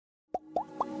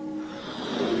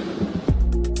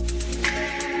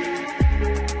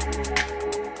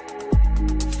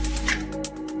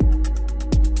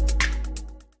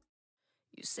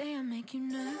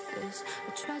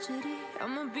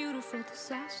for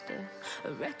disaster,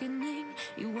 a reckoning.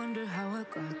 You wonder how I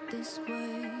got this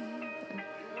way.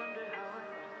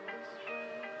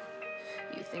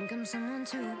 You think I'm someone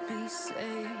to be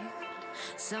saved,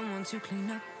 someone to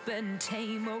clean up and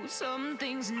tame. Oh, some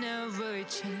things never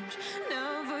change,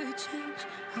 never change.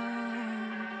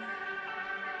 Oh.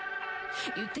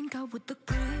 You think I would look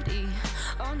pretty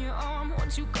on your arm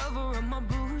once you cover up my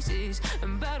bruises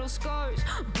and battle scars,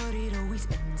 but it always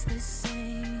ends the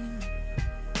same.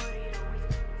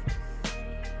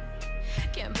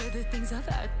 Can't bear the things I've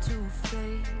had to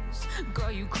face,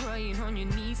 got you crying on your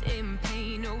knees in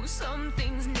pain. Oh, some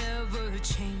things never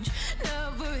change,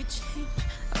 never change.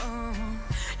 Oh,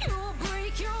 you'll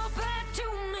break your back to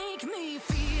make me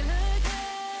feel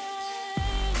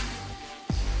again,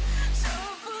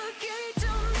 suffocate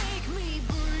to make me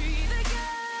breathe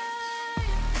again,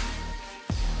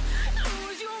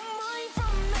 lose your mind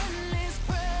from endless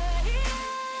pain.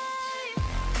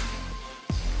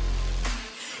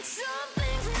 Some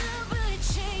things never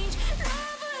change,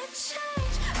 never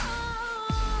change. Oh,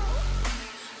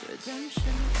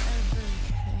 redemption never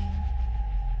came.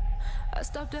 I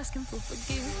stopped asking for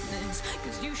forgiveness,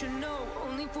 cause you should know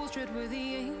only fools tread where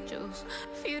the angels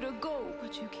fear to go,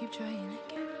 but you keep trying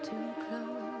to get too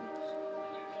close.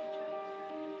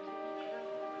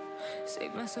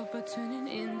 Save myself by turning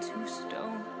into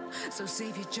stone, so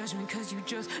save your judgment cause you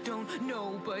just don't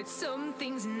know. But some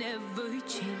things never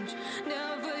change,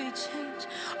 never change.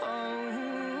 Oh,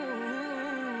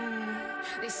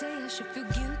 they say I should feel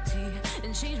guilty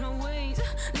and change my ways,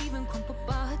 leaving crumpled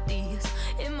bodies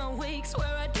in my wake.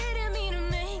 Swear I didn't mean to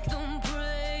make them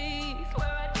break,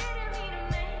 swear I didn't mean to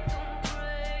make them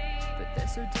break. But they're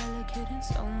so delicate and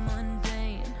so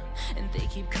mundane, and they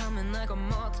keep coming like a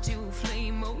moth to a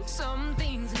flame. Oh, some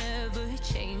things never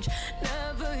change,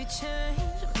 never change.